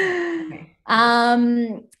 Okay.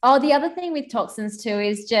 The other thing with toxins too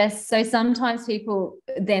is just, so sometimes people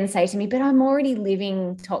then say to me, but I'm already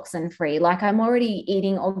living toxin free. Like I'm already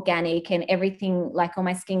eating organic and everything, like all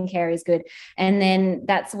my skincare is good. And then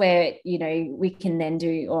that's where, we can then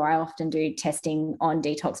do, or I often do testing on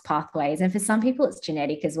detox pathways. And for some people it's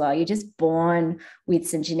genetic as well. You're just born with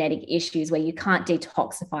some genetic issues where you can't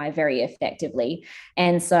detoxify very effectively.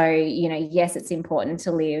 And so, yes, it's important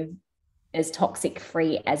to live as toxic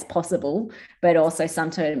free as possible, but also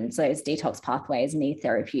sometimes those detox pathways need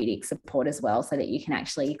therapeutic support as well, so that you can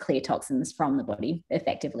actually clear toxins from the body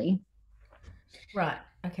effectively. Right.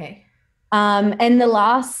 Okay. And the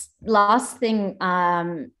last thing,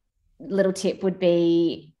 little tip would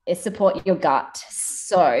be support your gut.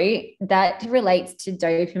 So that relates to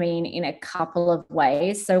dopamine in a couple of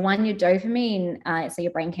ways. So one, your dopamine, so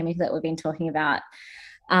your brain chemical that we've been talking about,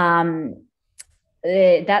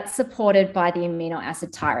 that's supported by the amino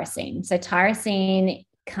acid tyrosine. So tyrosine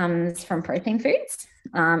comes from protein foods.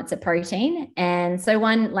 It's a protein. And so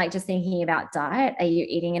one, like just thinking about diet, are you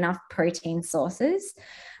eating enough protein sources?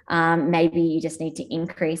 Maybe you just need to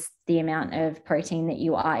increase the amount of protein that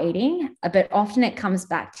you are eating, but often it comes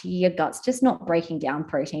back to your guts just not breaking down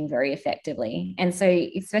protein very effectively. And so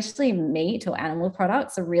especially meat or animal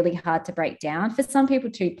products are really hard to break down. For some people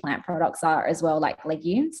too, plant products are as well, like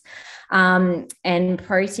legumes. And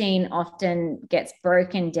protein often gets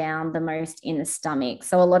broken down the most in the stomach.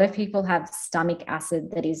 So a lot of people have stomach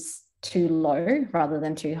acid that is too low rather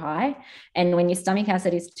than too high. And when your stomach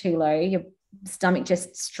acid is too low, your stomach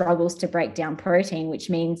just struggles to break down protein, which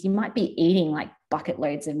means you might be eating like bucket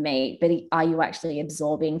loads of meat, but are you actually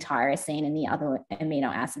absorbing tyrosine and the other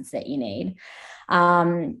amino acids that you need?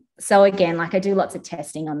 So again, like I do lots of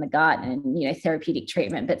testing on the gut and, therapeutic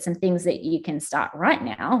treatment, but some things that you can start right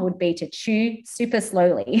now would be to chew super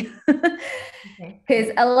slowly.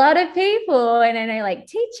 Because a lot of people, and I know like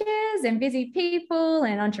teachers and busy people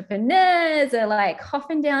and entrepreneurs are like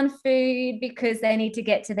coughing down food because they need to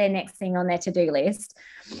get to their next thing on their to-do list.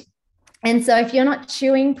 And so if you're not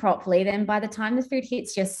chewing properly, then by the time the food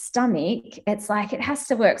hits your stomach, it's like it has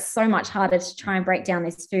to work so much harder to try and break down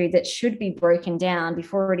this food that should be broken down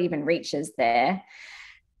before it even reaches there.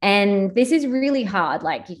 And this is really hard.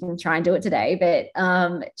 Like you can try and do it today, but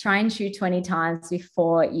try and chew 20 times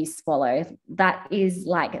before you swallow. That is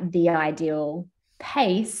like the ideal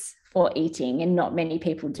pace for eating, and not many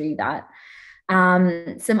people do that.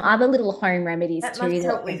 Some other little home remedies that must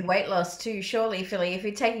help with weight loss too, surely, Philly. If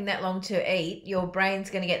you're taking that long to eat, your brain's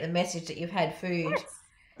going to get the message that you've had food.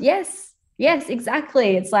 Yes,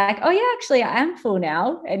 exactly. It's like, oh yeah, actually I am full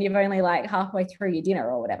now, and you've only like halfway through your dinner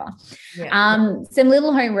or whatever. Some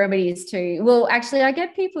little home remedies too. Well, actually I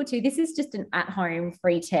get people to, this is just an at-home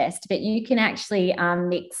free test, but you can actually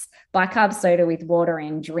mix bicarb soda with water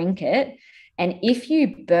and drink it. And if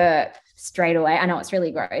you burp straight away, I know it's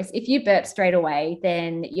really gross, if you burp straight away,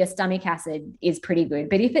 then your stomach acid is pretty good.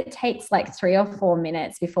 But if it takes like 3 or 4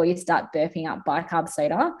 minutes before you start burping up bicarb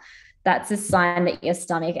soda, that's a sign that your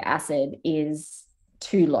stomach acid is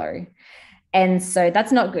too low. And so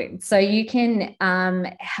that's not good. So you can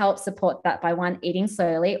help support that by one, eating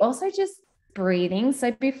slowly, also just breathing.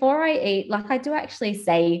 So before I eat, like I do actually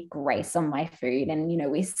say grace on my food, and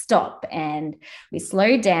we stop and we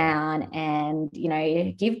slow down and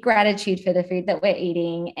give gratitude for the food that we're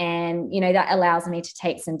eating, and that allows me to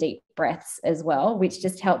take some deep breaths as well, which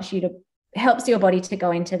just helps your body to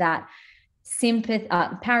go into that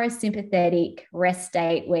parasympathetic rest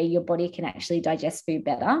state where your body can actually digest food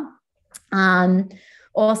better.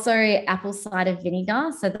 Also, apple cider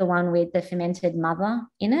vinegar, so the one with the fermented mother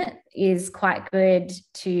in it, is quite good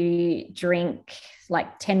to drink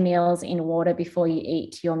like 10 mils in water before you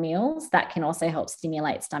eat your meals. That can also help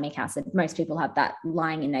stimulate stomach acid. Most people have that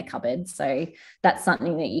lying in their cupboard. So that's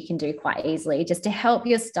something that you can do quite easily just to help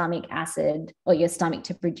your stomach acid, or your stomach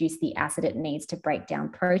to produce the acid it needs to break down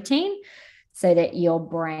protein, so that your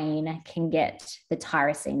brain can get the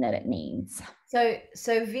tyrosine that it needs. So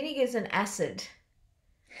vinegar is an acid.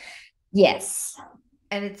 Yes.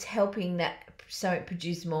 And it's helping that so it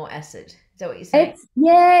produce more acid. Is that what you're saying?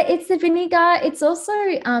 It's the vinegar. It's also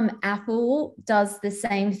apple does the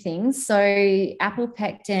same thing. So apple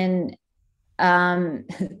pectin,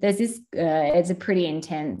 there's this, it's a pretty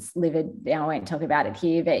intense liver. I won't talk about it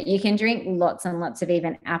here, but you can drink lots and lots of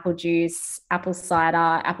even apple juice, apple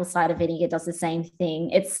cider vinegar does the same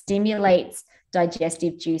thing. It stimulates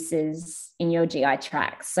digestive juices in your GI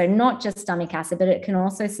tract. So not just stomach acid, but it can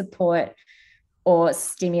also support or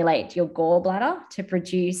stimulate your gallbladder to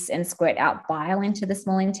produce and squirt out bile into the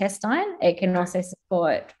small intestine. It can also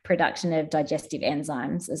support production of digestive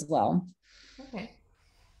enzymes as well. Okay.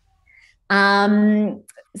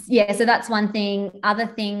 So that's one thing. Other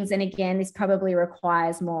things, and again, this probably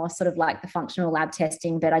requires more sort of like the functional lab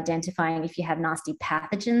testing, but identifying if you have nasty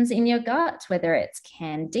pathogens in your gut, whether it's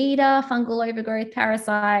candida, fungal overgrowth,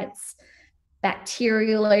 parasites,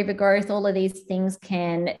 bacterial overgrowth. All of these things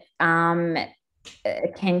can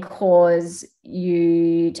cause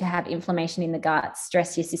you to have inflammation in the gut,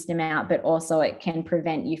 stress your system out, but also it can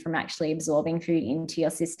prevent you from actually absorbing food into your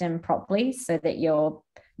system properly, so that your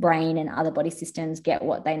brain and other body systems get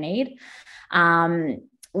what they need.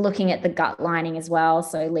 Looking at the gut lining as well.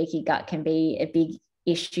 So leaky gut can be a big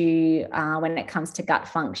issue when it comes to gut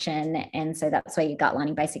function. And so that's where your gut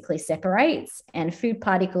lining basically separates, and food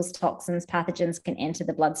particles, toxins, pathogens can enter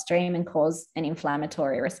the bloodstream and cause an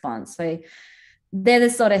inflammatory response. So they're the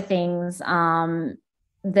sort of things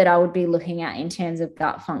that I would be looking at in terms of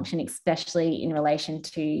gut function, especially in relation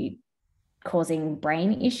to causing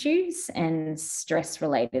brain issues and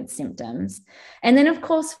stress-related symptoms. And then, of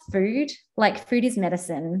course, food is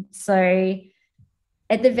medicine. So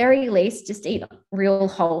at the very least, just eat real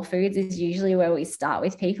whole foods is usually where we start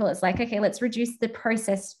with people. It's like, okay, let's reduce the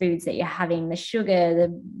processed foods that you're having, the sugar,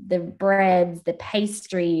 the breads, the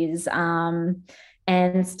pastries,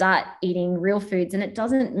 and start eating real foods. And it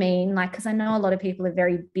doesn't mean, like, because I know a lot of people are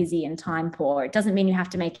very busy and time poor, it doesn't mean you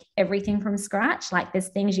have to make everything from scratch. Like, there's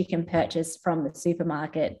things you can purchase from the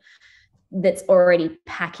supermarket that's already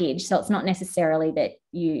packaged. So it's not necessarily that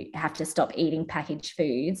you have to stop eating packaged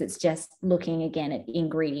foods. It's just looking again at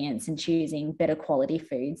ingredients and choosing better quality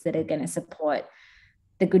foods that are going to support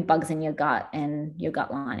the good bugs in your gut and your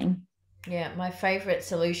gut lining. Yeah, my favorite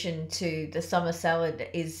solution to the summer salad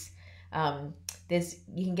is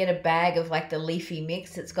you can get a bag of like the leafy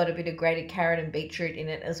mix. It's got a bit of grated carrot and beetroot in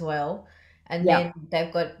it as well. And then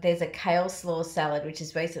there's a kale slaw salad, which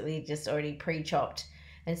is basically just already pre-chopped.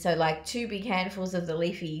 And so like 2 big handfuls of the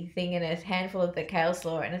leafy thing and a handful of the kale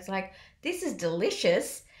slaw. And it's like, this is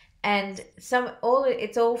delicious. And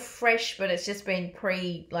it's all fresh, but it's just been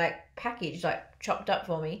packaged, like chopped up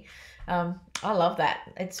for me. I love that.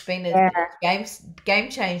 It's been a game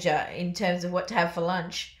changer in terms of what to have for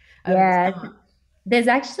lunch. There's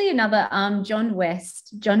actually another John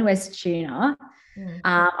West tuna.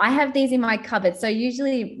 I have these in my cupboard. So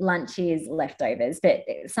usually lunch is leftovers, but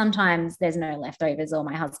sometimes there's no leftovers, or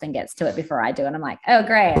my husband gets to it before I do. And I'm like, oh,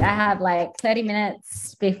 great. I have like 30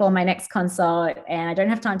 minutes before my next consult and I don't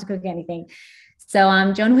have time to cook anything.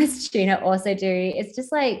 So John West tuna also it's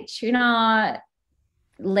just like tuna,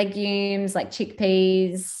 legumes, like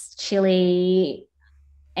chickpeas, chili.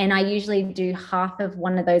 And I usually do half of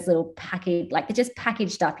one of those little packaged, like they're just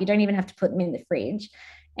packaged up. You don't even have to put them in the fridge.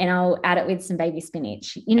 And I'll add it with some baby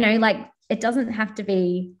spinach. Like it doesn't have to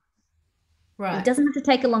be, right. It doesn't have to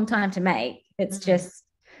take a long time to make. It's just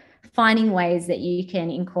finding ways that you can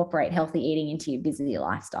incorporate healthy eating into your busy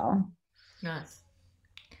lifestyle. Nice.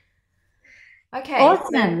 Okay.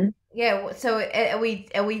 Awesome. So are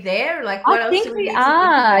we there? Like, what else do we need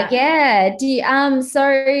are. Yeah. So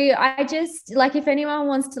I just, like, if anyone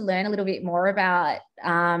wants to learn a little bit more about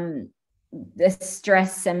the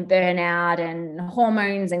stress and burnout and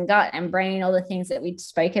hormones and gut and brain, all the things that we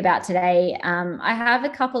spoke about today, I have a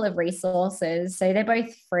couple of resources. So they're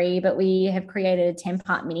both free, but we have created a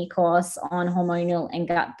 10-part mini course on hormonal and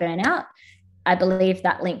gut burnout. I believe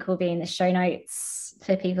that link will be in the show notes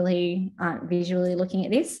for people who aren't visually looking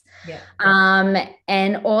at this. Yeah.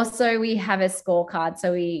 And also we have a scorecard.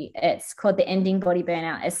 So it's called the Ending Body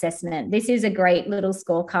Burnout Assessment. This is a great little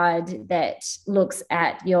scorecard that looks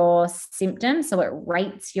at your symptoms. So it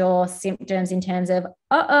rates your symptoms in terms of,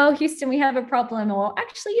 Houston, we have a problem, or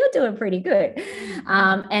actually you're doing pretty good.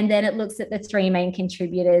 And then it looks at the three main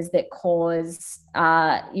contributors that cause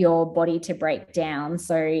your body to break down.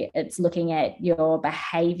 So it's looking at your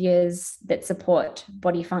behaviors that support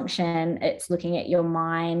body function. It's looking at your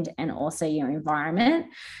mind and also your environment.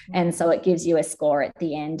 And so it gives you a score at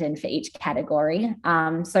the end and for each category.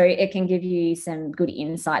 So it can give you some good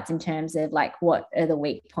insights in terms of like what are the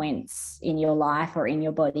weak points in your life or in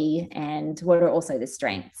your body, and what are also the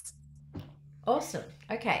strengths. Awesome.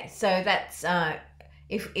 Okay. So that's,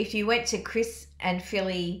 if you went to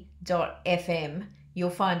chrisandphilly.fm, you'll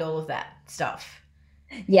find all of that stuff.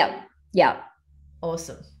 Yep.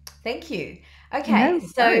 Awesome. Thank you. Okay.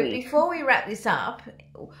 So before we wrap this up,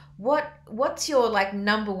 what's your like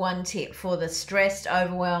number one tip for the stressed,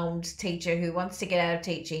 overwhelmed teacher who wants to get out of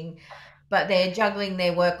teaching, but they're juggling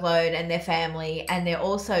their workload and their family, and they're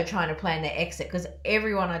also trying to plan their exit? Because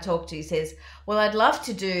everyone I talk to says, well, I'd love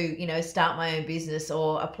to do, start my own business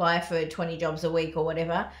or apply for 20 jobs a week or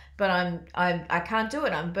whatever, but I can't do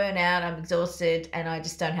it. I'm burnt out, I'm exhausted, and I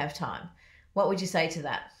just don't have time. What would you say to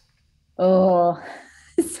that? Oh,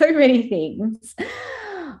 so many things.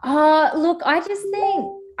 Look, I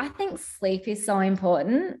think sleep is so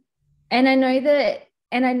important. And I know that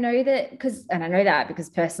because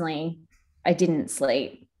personally I didn't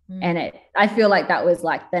sleep. And I feel like that was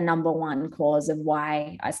like the number one cause of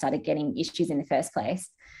why I started getting issues in the first place.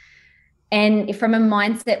 And from a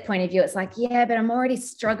mindset point of view, it's like, yeah, but I'm already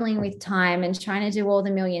struggling with time and trying to do all the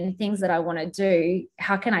million things that I want to do.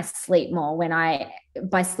 How can I sleep more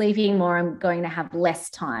by sleeping more, I'm going to have less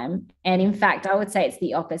time. And in fact, I would say it's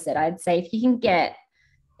the opposite. I'd say if you can get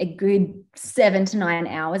a good 7 to 9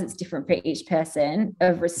 hours, it's different for each person,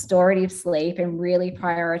 of restorative sleep and really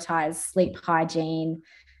prioritize sleep hygiene,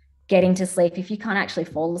 getting to sleep. If you can't actually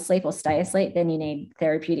fall asleep or stay asleep, then you need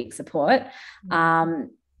therapeutic support.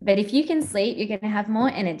 But if you can sleep, you're going to have more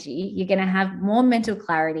energy, you're going to have more mental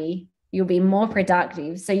clarity, you'll be more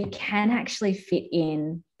productive. So you can actually fit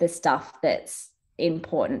in the stuff that's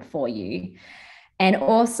important for you. And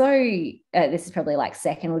also, this is probably like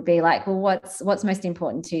second would be like, well, what's most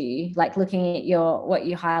important to you? Like looking at what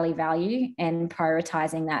you highly value and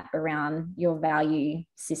prioritizing that around your value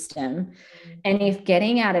system. And if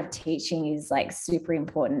getting out of teaching is like super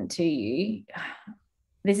important to you,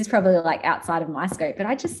 this is probably like outside of my scope, but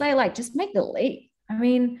I just say like, just make the leap. I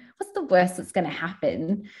mean, what's the worst that's going to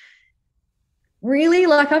happen? Really,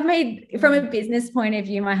 like I've made, from a business point of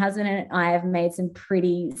view, my husband and I have made some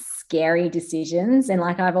pretty scary decisions. And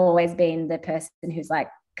like, I've always been the person who's like,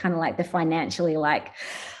 kind of like the financially like,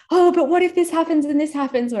 oh, but what if this happens and this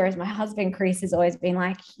happens? Whereas my husband, Chris, has always been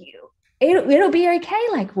like, it'll be okay.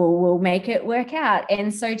 Like, we'll make it work out.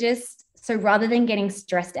 And so rather than getting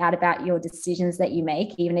stressed out about your decisions that you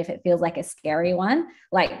make, even if it feels like a scary one,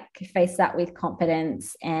 like face that with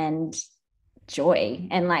confidence and joy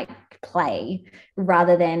and like play,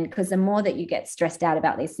 rather than, because the more that you get stressed out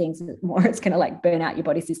about these things, the more it's going to like burn out your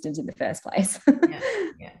body systems in the first place.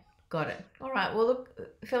 Yeah. Got it. All right. Well, look,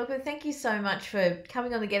 Filipa, thank you so much for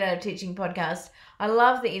coming on the Get Out of Teaching podcast. I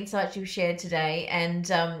love the insights you've shared today, and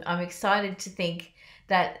I'm excited to think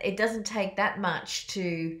that it doesn't take that much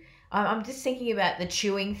to, I'm just thinking about the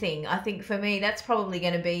chewing thing. I think for me, that's probably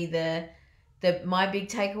going to be my big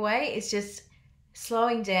takeaway, is just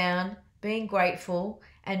slowing down, being grateful,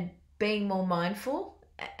 and being more mindful.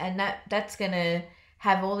 And that's going to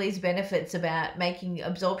have all these benefits about making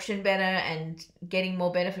absorption better and getting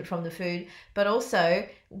more benefit from the food, but also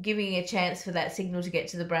giving a chance for that signal to get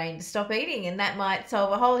to the brain to stop eating. And that might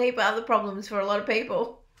solve a whole heap of other problems for a lot of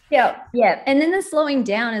people. Yeah. And then the slowing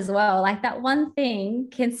down as well, like that one thing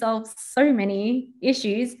can solve so many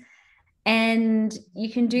issues. And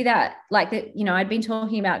you can do that, like that, I'd been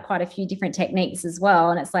talking about quite a few different techniques as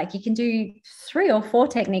well. And it's like, you can do 3 or 4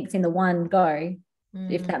 techniques in the one go,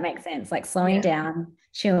 if that makes sense, like slowing down,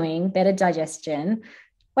 chewing, better digestion,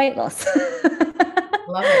 weight loss.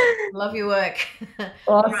 Love it. Love your work.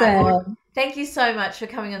 Awesome. Right, well, thank you so much for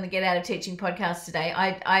coming on the Get Out of Teaching podcast today.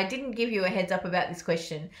 I didn't give you a heads up about this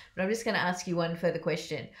question, but I'm just going to ask you one further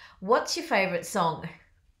question. What's your favorite song?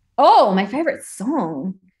 Oh, my favorite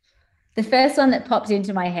song. The first one that popped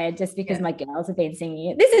into my head, just because my girls have been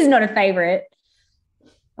singing it. This is not a favorite.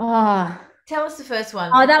 Oh. Tell us the first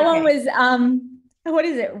one. Oh, that one was, what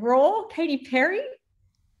is it? Raw? Katy Perry?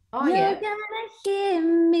 Oh, You're yeah. gonna hear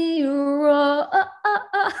me roar.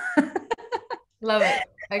 Love it.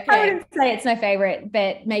 I Okay. wouldn't say it's my favorite,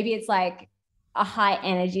 but maybe it's like a high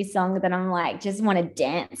energy song that I'm like, just want to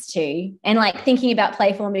dance to. And like thinking about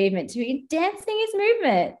playful movement to me, dancing is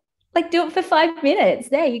movement. Like do it for 5 minutes.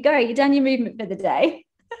 There you go. You've done your movement for the day.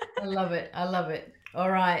 I love it. I love it. All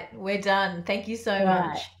right. We're done. Thank you so All much.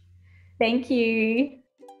 right. Thank you.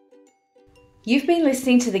 You've been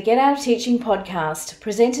listening to the Get Out of Teaching podcast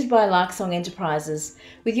presented by Larksong Enterprises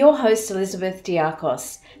with your host Elizabeth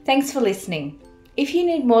Diakos. Thanks for listening. If you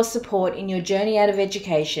need more support in your journey out of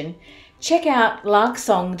education, check out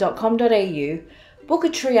larksong.com.au, book a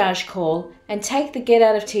triage call and take the Get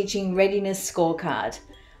Out of Teaching Readiness Scorecard.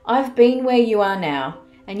 I've been where you are now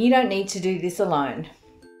and you don't need to do this alone.